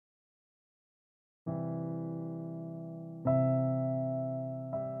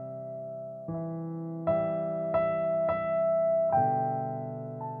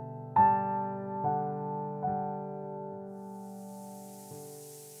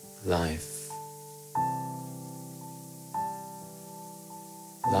life.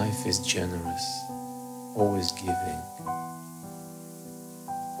 Life is generous, always giving,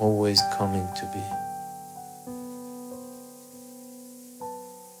 always coming to be.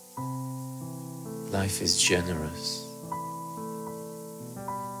 Life is generous,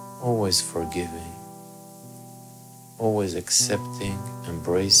 always forgiving, always accepting,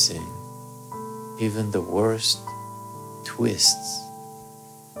 embracing even the worst twists.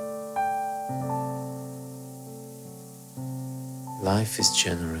 Life is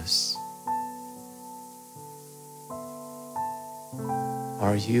generous.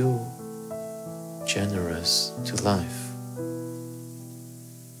 Are you generous to life?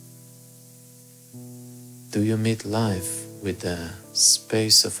 Do you meet life with a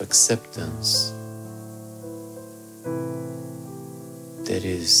space of acceptance that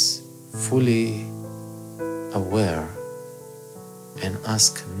is fully aware and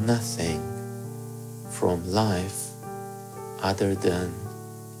ask nothing from life other than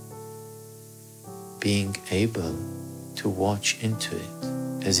being able to watch into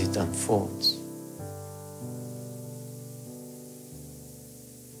it as it unfolds?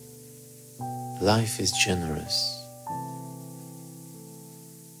 Life is generous,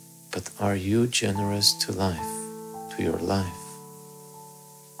 but are you generous to life, to your life?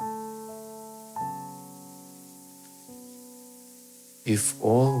 If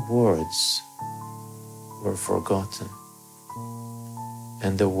all words were forgotten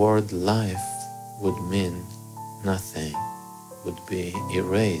and the word life would mean nothing, would be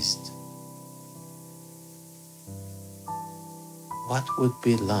erased, what would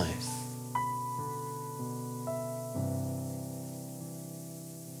be life?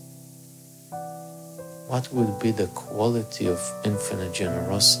 What will be the quality of infinite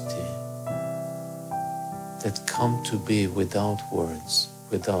generosity that come to be without words,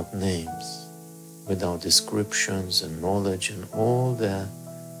 without names, without descriptions and knowledge and all the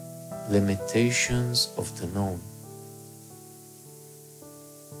limitations of the known?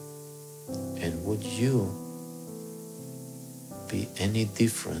 And would you be any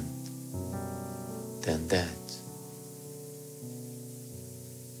different than that?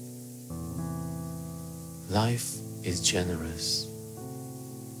 Life is generous,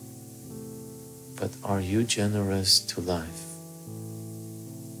 but are you generous to life?